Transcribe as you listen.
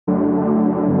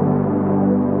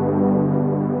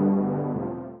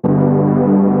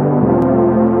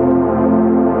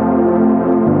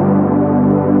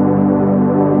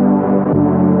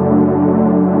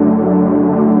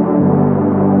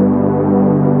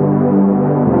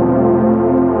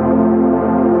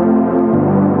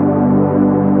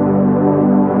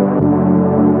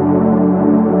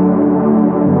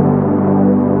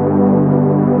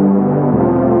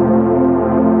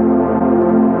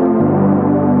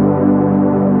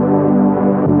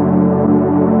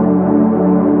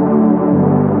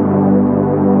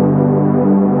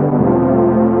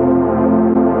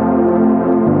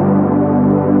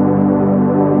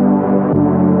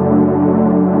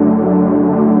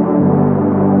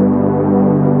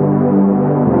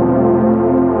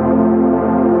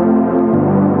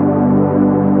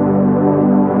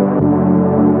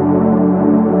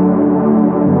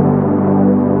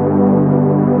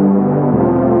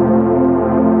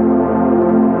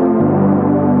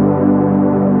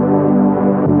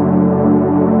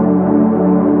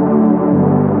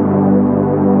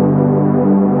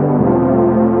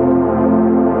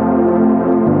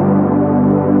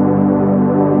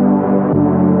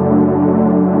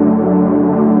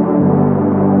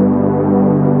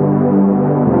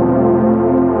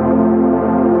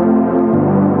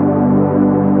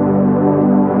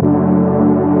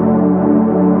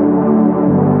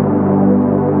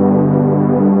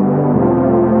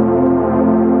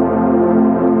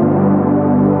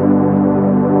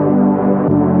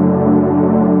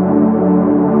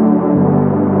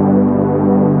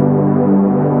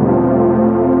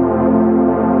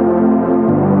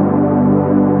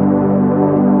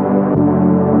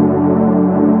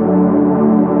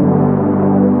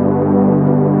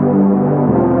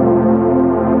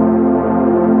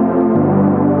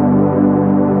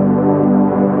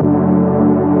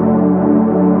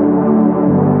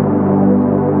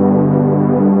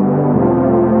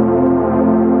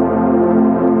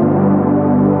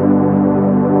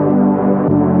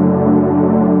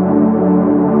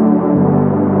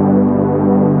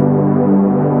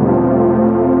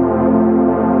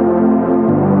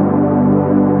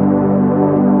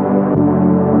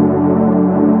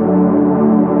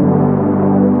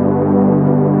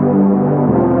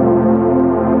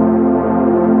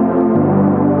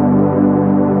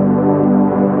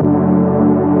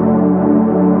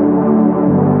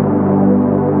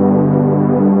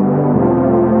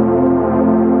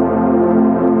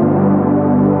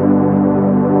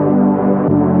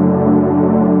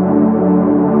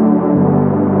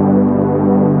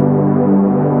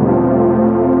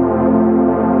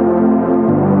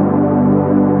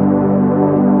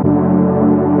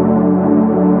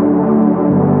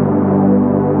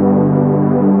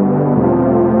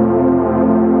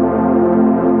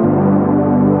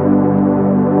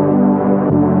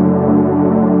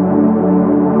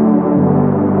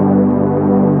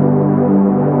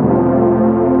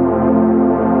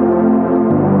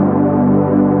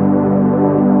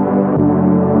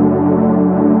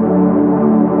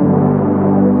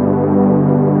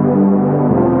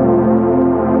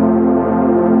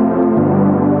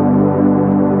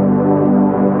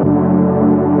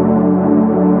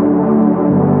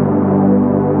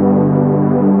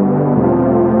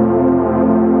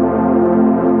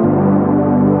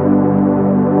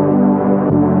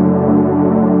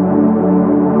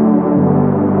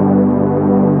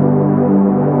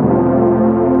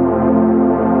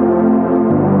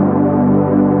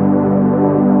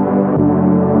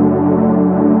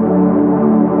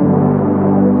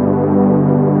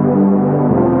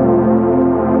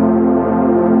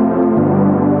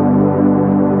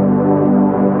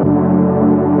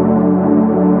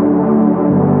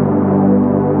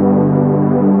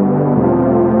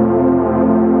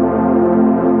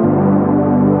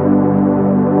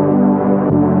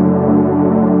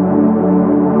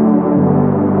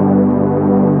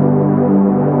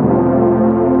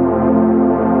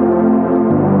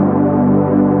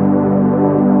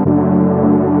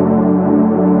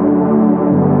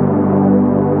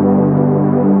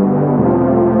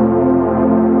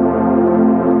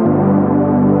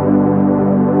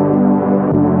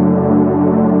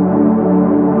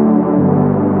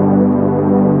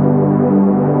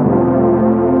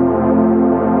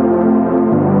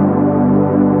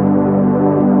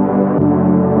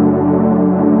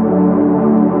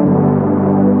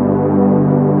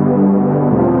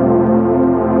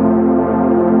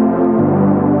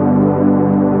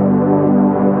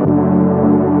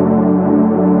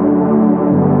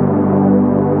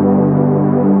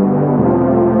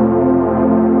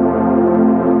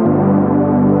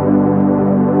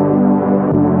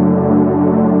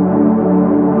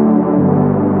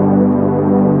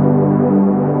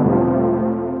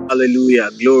Hallelujah.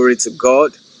 Glory to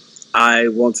God. I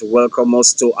want to welcome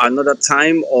us to another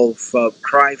time of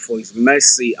cry for his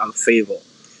mercy and favor.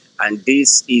 And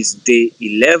this is day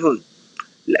 11.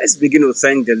 Let's begin to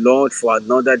thank the Lord for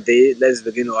another day. Let's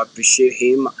begin to appreciate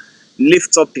him,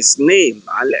 lift up his name,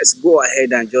 and let's go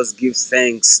ahead and just give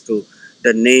thanks to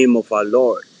the name of our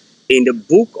Lord. In the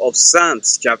book of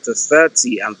Psalms, chapter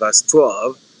 30 and verse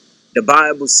 12, the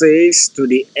Bible says, "To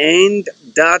the end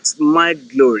that my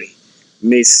glory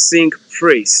may sing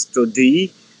praise to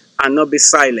thee and not be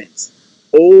silent.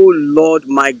 O Lord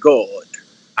my God,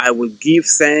 I will give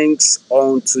thanks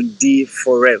unto thee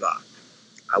forever."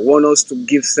 I want us to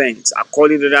give thanks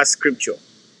according to that scripture.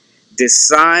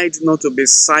 Decide not to be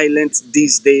silent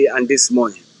this day and this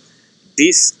morning.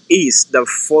 This is the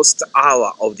first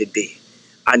hour of the day,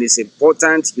 and it's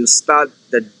important you start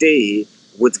the day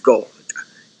with God.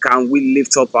 Can we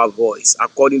lift up our voice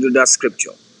according to that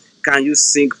scripture? Can you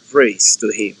sing praise to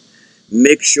him?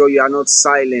 Make sure you are not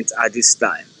silent at this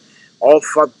time.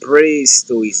 Offer praise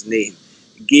to his name.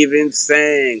 Give him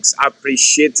thanks.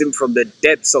 Appreciate him from the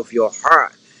depths of your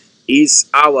heart. He's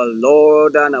our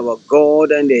Lord and our God,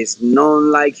 and there is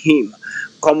none like him.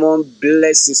 Come on,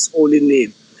 bless his holy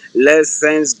name. Let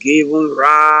thanksgiving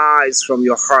rise from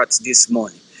your heart this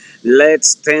morning. Let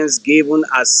thanksgiving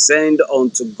ascend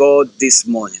unto God this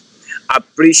morning.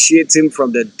 Appreciate him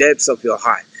from the depths of your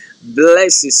heart.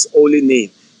 Bless his holy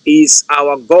name. He is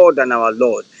our God and our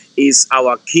Lord. He is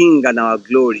our King and our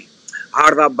glory.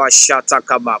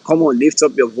 Come on, lift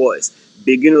up your voice.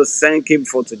 Begin to thank him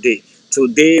for today.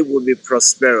 Today will be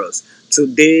prosperous.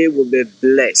 Today will be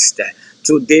blessed.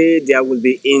 Today there will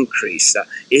be increase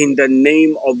in the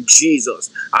name of Jesus.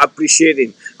 Appreciate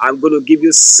him. I'm going to give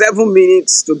you 7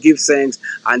 minutes to give thanks,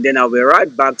 and then I'll be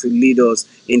right back to lead us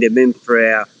in the main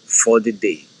prayer for the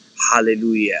day.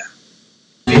 Hallelujah.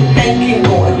 Thank you,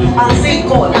 God. And say,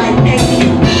 God, I thank you.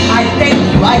 I thank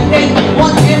you. I thank you.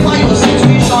 Whatever your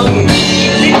situation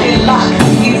is it a lack?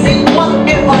 Is it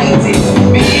whatever it is?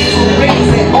 Begin to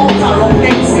raise an altar of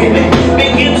thanksgiving.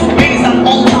 Begin to raise an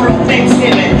altar of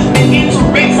thanksgiving. Begin to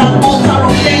raise an altar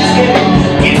of thanksgiving.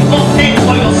 Give God thanks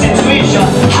for your situation.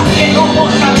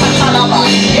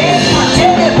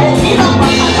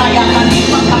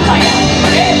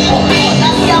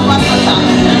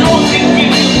 Lord, we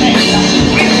give you thanks.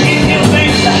 We give you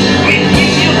thanks. We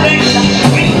give you thanks.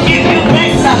 We give you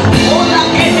thanks. Ola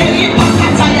kederi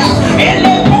pakataya.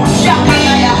 Ele busha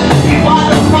kanaya. You are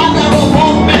the Father of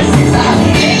all mercies.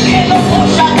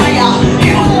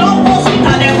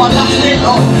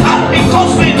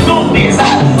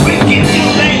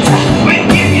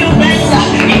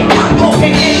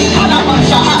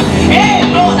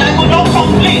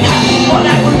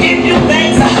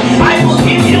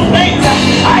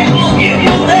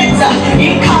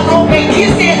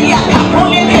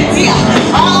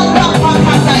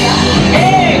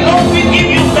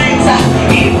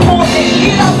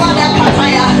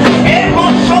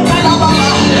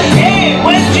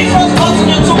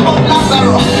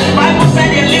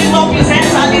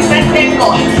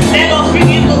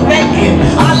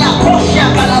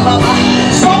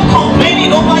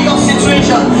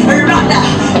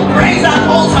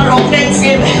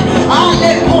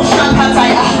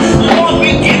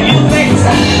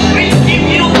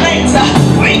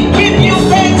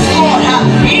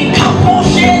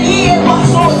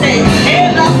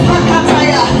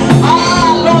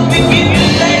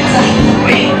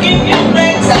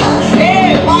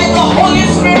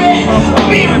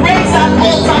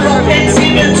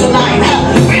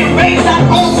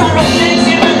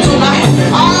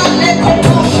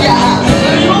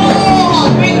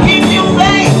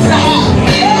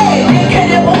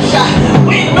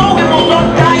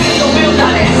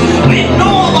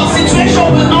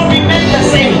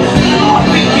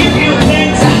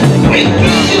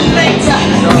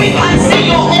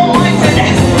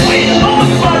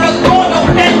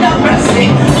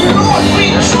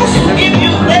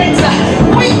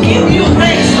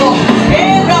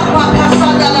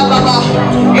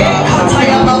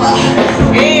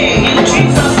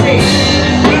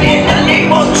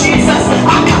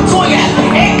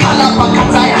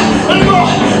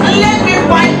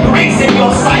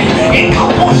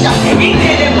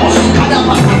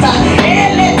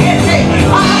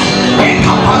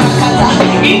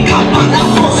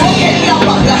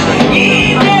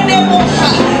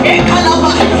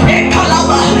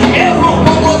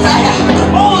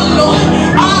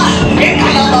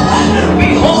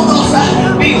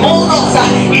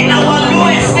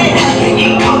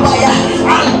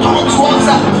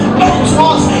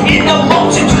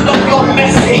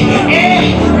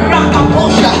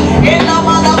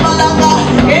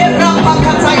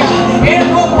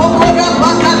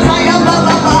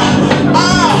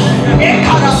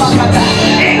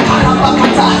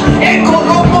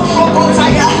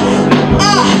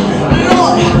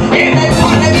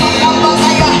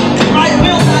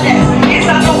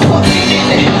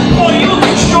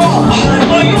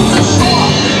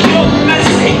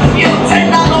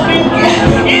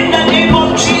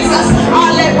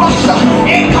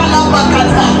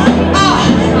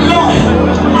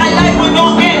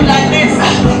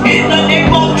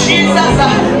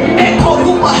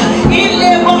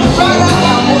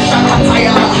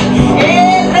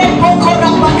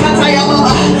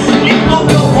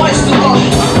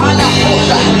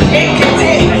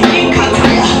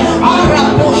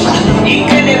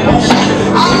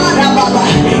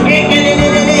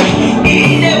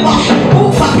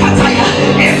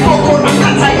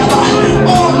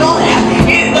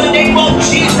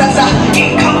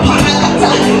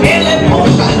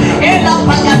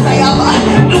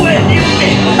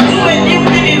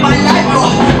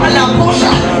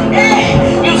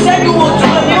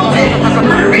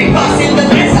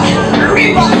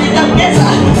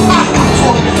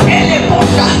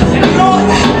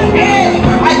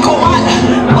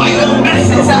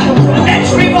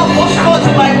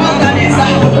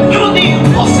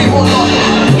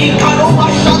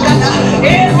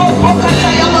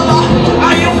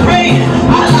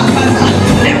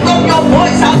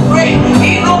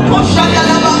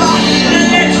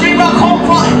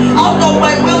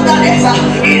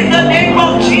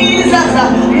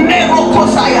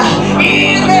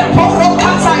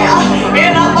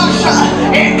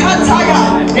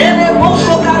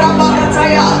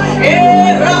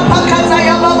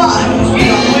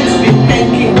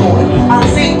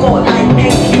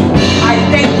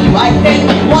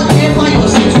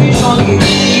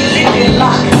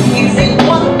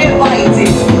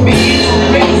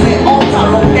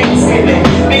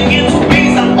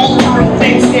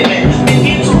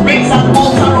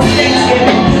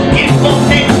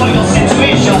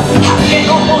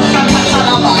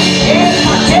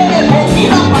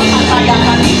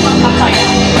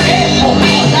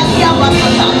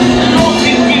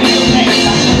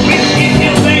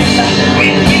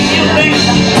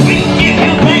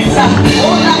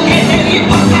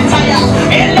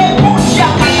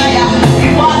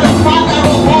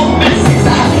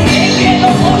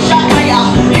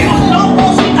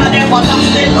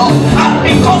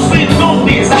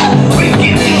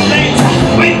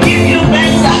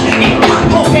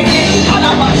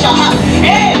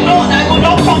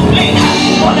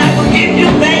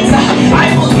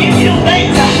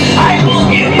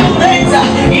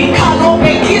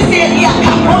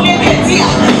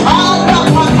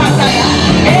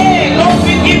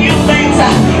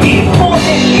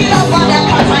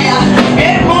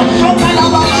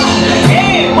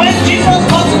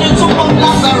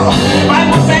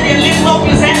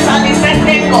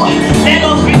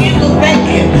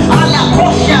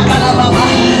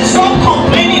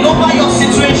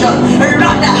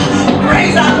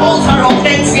 Raise an altar of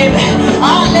thanksgiving.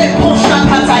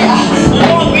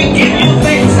 Lord, we give you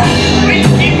thanks. We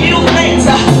give you thanks.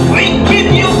 We give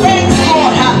you thanks,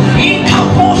 Lord.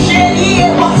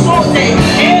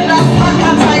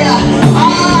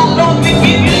 Lord, we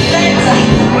give you thanks.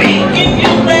 We give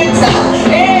you thanks.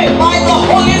 Hey, by the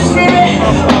Holy Spirit,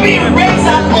 we raise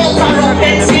an altar of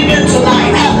thanksgiving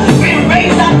tonight. We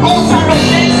raise an altar of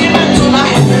thanksgiving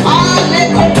tonight.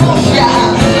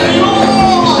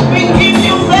 Lord, we give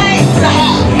you thanks.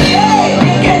 Hey,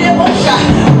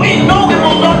 we know we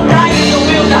will not die in the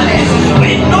wilderness.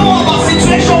 We know our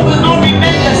situation will not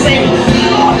remain the same.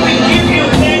 Lord, we give you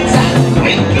thanks.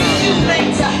 We give you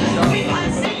thanks. We can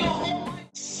see your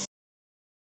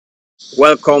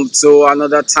Welcome to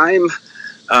another time.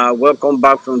 Welcome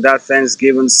back from that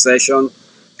Thanksgiving session,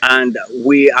 and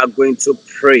we are going to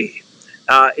pray.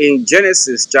 In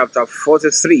Genesis chapter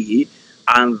 43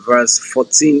 and verse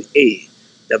 14a,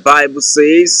 the Bible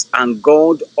says, "And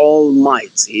God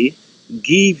Almighty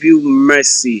give you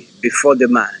mercy before the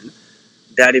man,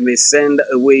 that he may send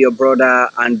away your brother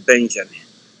and Benjamin."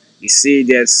 You see,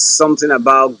 there's something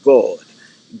about God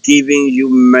giving you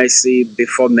mercy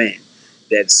before men.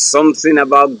 There's something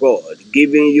about God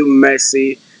giving you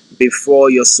mercy before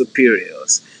your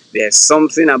superiors. There's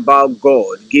something about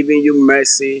God giving you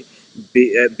mercy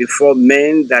before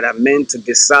men that are meant to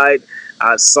decide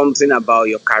something about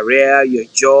your career, your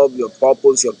job, your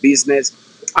purpose, your business.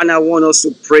 And I want us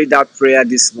to pray that prayer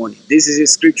this morning. This is a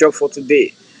scripture for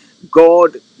today.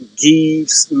 God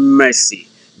gives mercy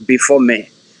before men.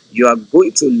 You are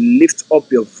going to lift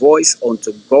up your voice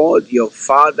unto God, your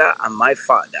Father and my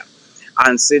Father,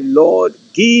 and say, "Lord,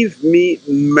 give me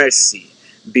mercy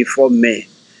before men."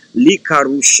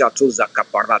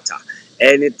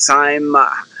 Anytime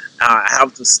I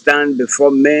have to stand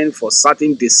before men for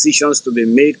certain decisions to be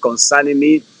made concerning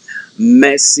me,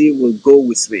 mercy will go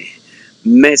with me.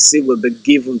 Mercy will be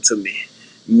given to me.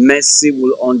 Mercy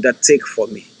will undertake for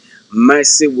me.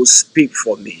 Mercy will speak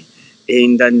for me.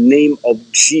 In the name of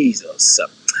Jesus,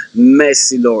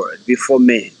 mercy, Lord, before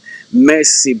men.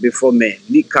 Mercy before men.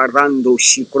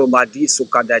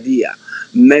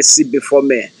 Mercy before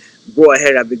men. Go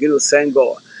ahead and begin to thank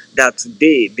God that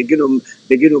today, begin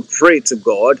to pray to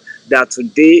God that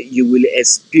today you will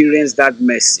experience that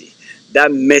mercy.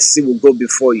 That mercy will go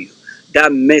before you.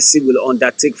 That mercy will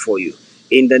undertake for you.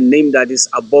 In the name that is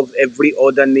above every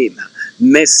other name,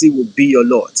 mercy will be your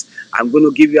Lord. I'm going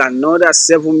to give you another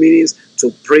 7 minutes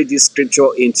to pray this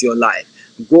scripture into your life.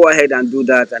 Go ahead and do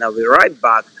that, and I'll be right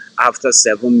back after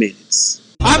 7 minutes.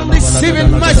 I'm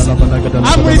receiving mercy.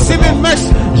 I'm receiving mercy.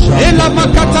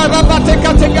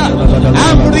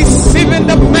 I'm receiving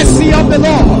the mercy of the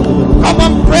Lord. Come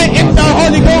on, pray in the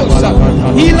Holy Ghost.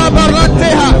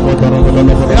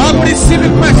 I'm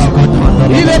receiving mercy.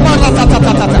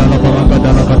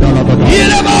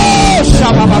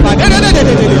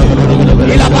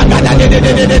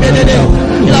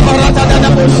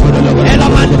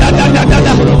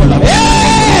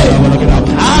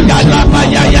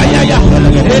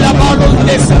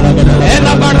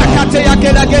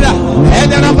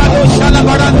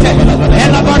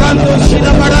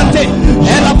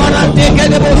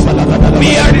 We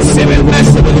are receiving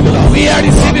mercy. We are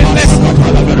receiving mercy.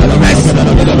 Mercy.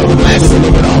 Mercy.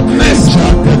 Mercy.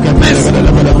 Mercy.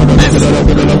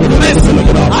 Mercy.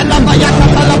 Alaba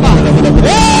yakatalaba.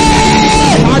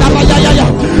 Hey! Alaba ya.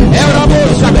 Erabo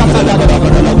shakatalaba.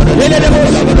 Elelebo.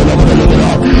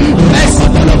 Mercy.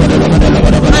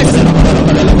 Mercy.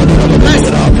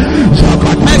 Mercy.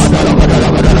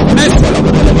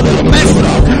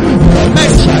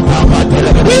 Mercy.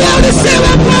 We are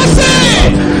receiving mercy.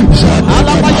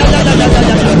 Alaba ya.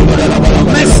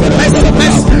 Mercy. Mercy.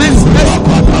 Mercy.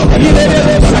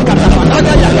 Elelebo shakatalaba.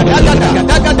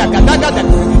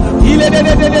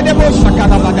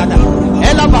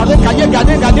 Ela baro kaye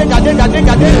gade.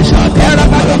 Era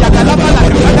baro ya gada bala.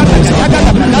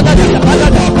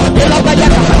 Ela baya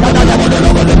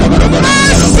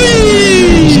mercy.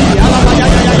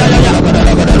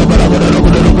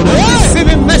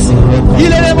 Receiving mercy.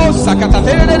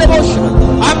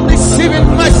 I'm receiving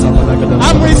mercy.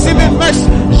 I'm receiving mercy.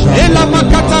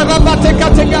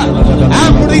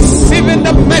 I'm receiving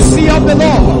the mercy of the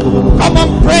Lord. Come on,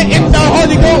 pray in the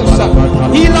Holy Ghost.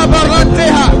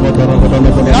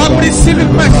 I'm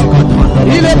receiving mercy.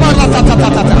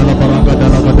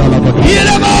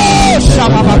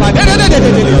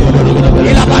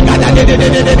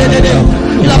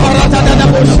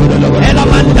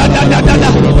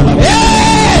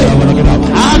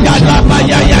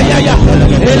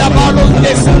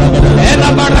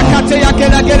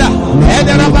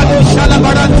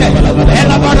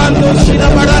 Ela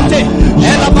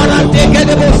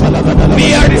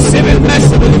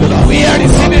We are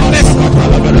receiving mercy.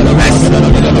 Mercy.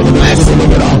 Mercy.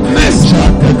 Mercy.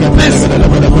 Mercy.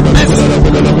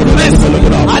 Mercy.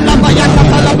 Alabaya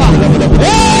katalaba.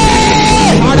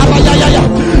 Hey! Alabaya ya.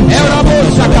 Erabo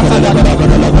shakatada.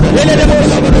 Elelebo.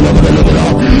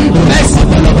 Mercy.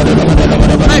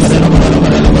 Mercy.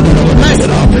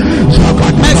 Mercy.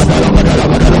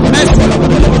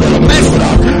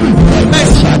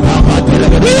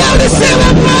 We are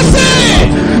receiving mercy.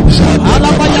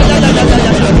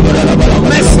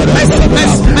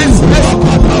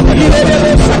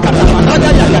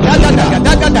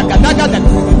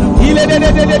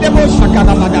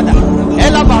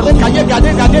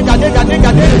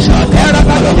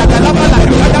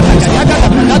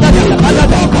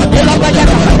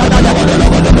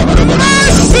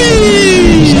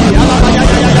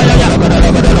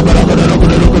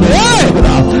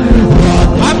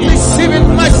 I'm receiving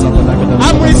mercy.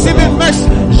 I'm receiving mercy.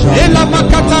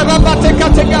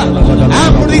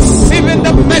 I'm receiving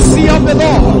the mercy of the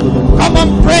Lord. Come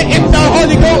on, pray in the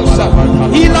Holy Ghost.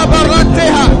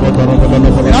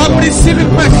 I'm receiving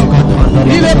mercy.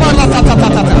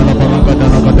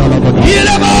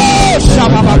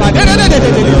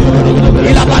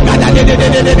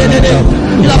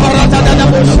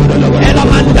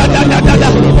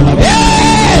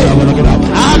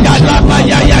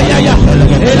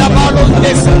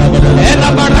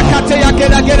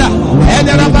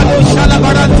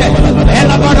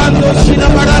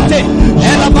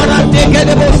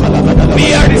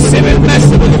 We are receiving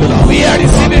mercy. We are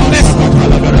receiving mercy.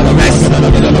 Mercy.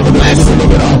 Mercy.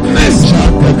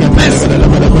 Mercy.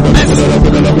 Mercy.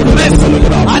 Mercy.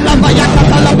 Alabaya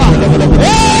katalaba.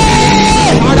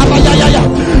 Hey! Alabaya ya.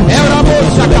 Erabo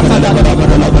shakatada.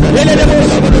 Elelebo.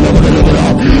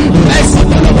 Mercy.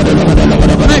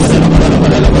 Mercy.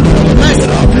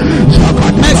 Mercy.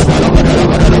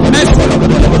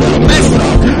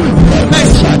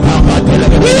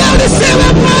 We are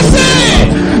receiving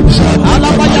mercy.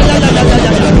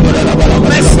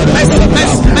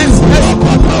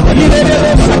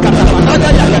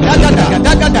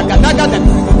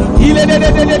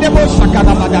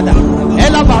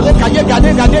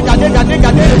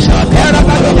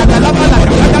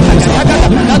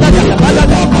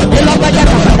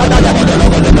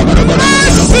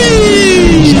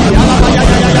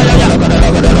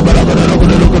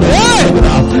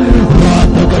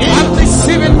 I'm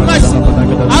receiving mercy.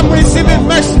 I'm receiving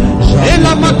mercy.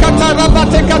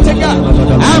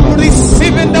 I'm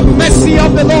receiving the mercy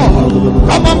of the Lord.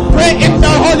 Come on, pray in the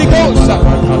Holy Ghost.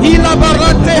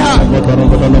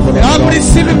 I'm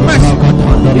receiving mercy.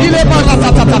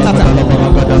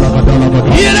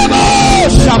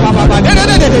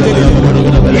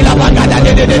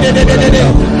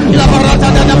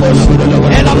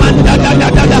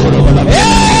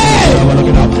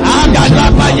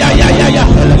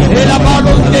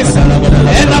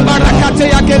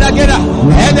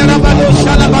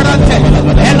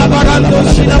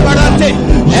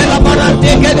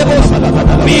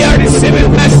 We are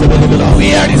receiving mercy.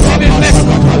 We are receiving mercy.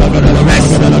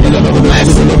 Mercy.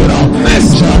 Mercy.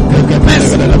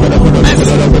 Mercy.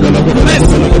 Mercy.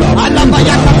 Mercy.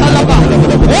 Alabaya katalaba.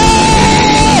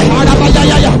 Hey! Alabaya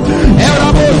ya.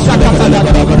 Erabo shakatada.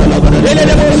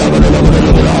 Elelebo.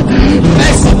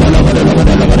 Mercy.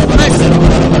 Mercy.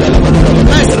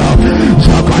 Mercy.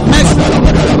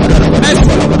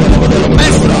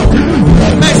 Mercy.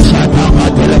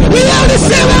 We are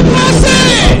receiving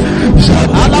mercy.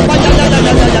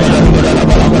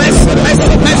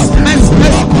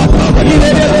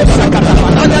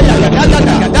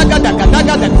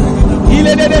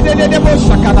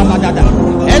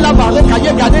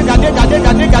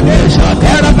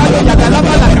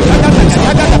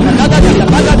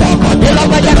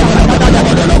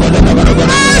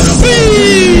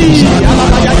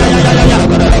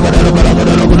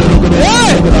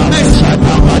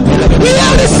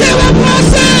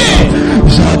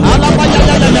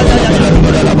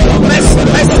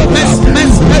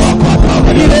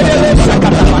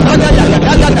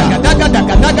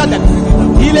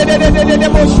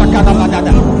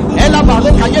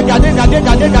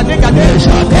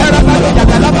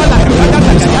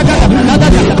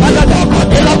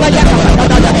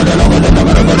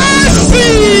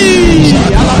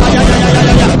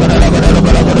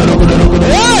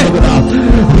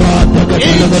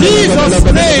 In Jesus'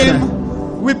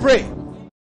 name we pray.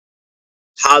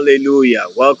 Hallelujah.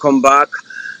 Welcome back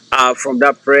from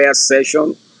that prayer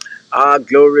session.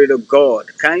 Glory to God.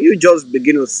 Can you just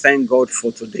begin to thank God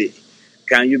for today?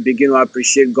 Can you begin to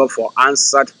appreciate God for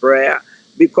answered prayer?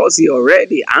 Because He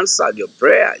already answered your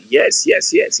prayer. Yes,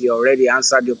 yes, yes. He already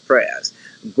answered your prayers.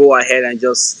 Go ahead and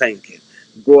just thank Him.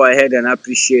 Go ahead and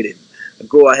appreciate him.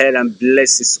 Go ahead and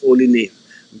bless his holy name.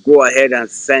 Go ahead and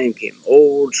thank him.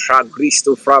 Oh,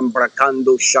 Tragristo from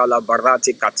Bracando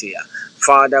Shalabarati Katia.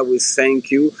 Father, we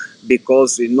thank you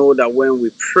because we know that when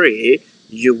we pray,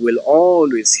 you will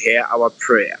always hear our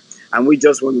prayer. And we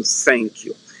just want to thank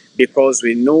you because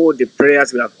we know the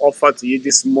prayers we have offered to you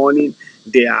this morning,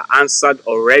 they are answered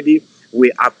already.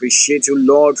 We appreciate you,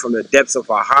 Lord, from the depths of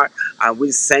our heart. And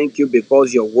we thank you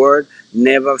because your word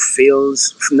never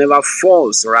falls to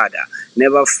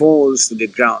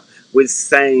the ground. We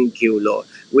thank you, Lord.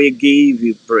 We give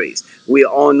you praise. We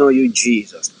honor you,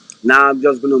 Jesus. Now I'm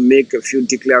just going to make a few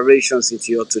declarations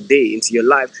into your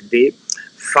life today.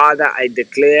 Father, I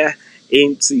declare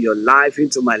into your life,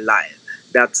 into my life,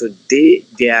 that today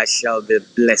there shall be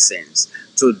blessings.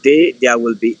 Today there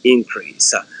will be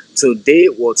increase. Today,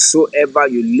 whatsoever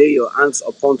you lay your hands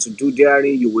upon to do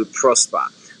therein, you will prosper.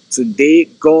 Today,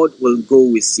 God will go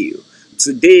with you.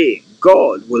 Today,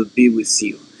 God will be with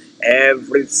you.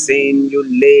 Everything you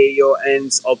lay your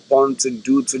hands upon to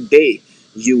do today,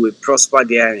 you will prosper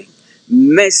therein.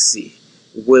 Mercy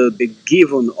will be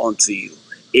given unto you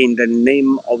in the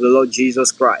name of the Lord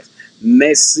Jesus Christ.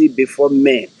 Mercy before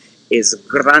men is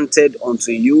granted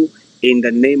unto you in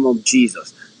the name of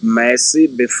Jesus. Mercy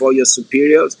before your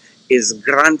superiors is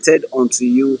granted unto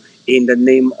you in the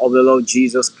name of the Lord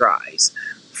Jesus Christ.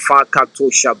 Fakato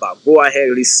Shaba. Go ahead,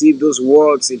 receive those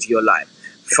words into your life.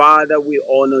 Father, we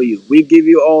honor you. We give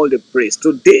you all the praise.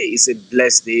 Today is a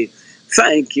blessed day.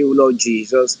 Thank you, Lord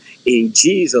Jesus. In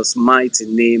Jesus' mighty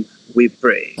name, we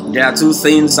pray. There are two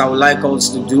things I would like us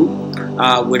to do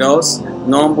with us.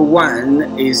 Number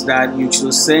one is that you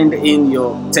should send in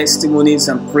your testimonies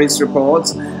and praise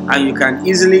reports, and you can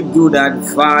easily do that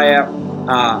via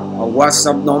a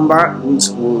WhatsApp number, which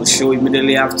will show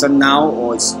immediately after now,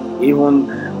 or it's even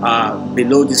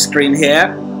below the screen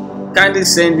here. Kindly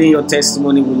send in your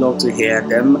testimony. We love to hear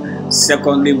them.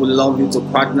 Secondly, we love you to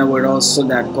partner with us so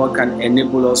that God can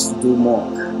enable us to do more.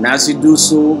 And as you do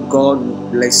so, God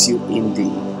will bless you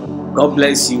indeed. God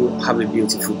bless you. Have a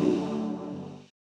beautiful day.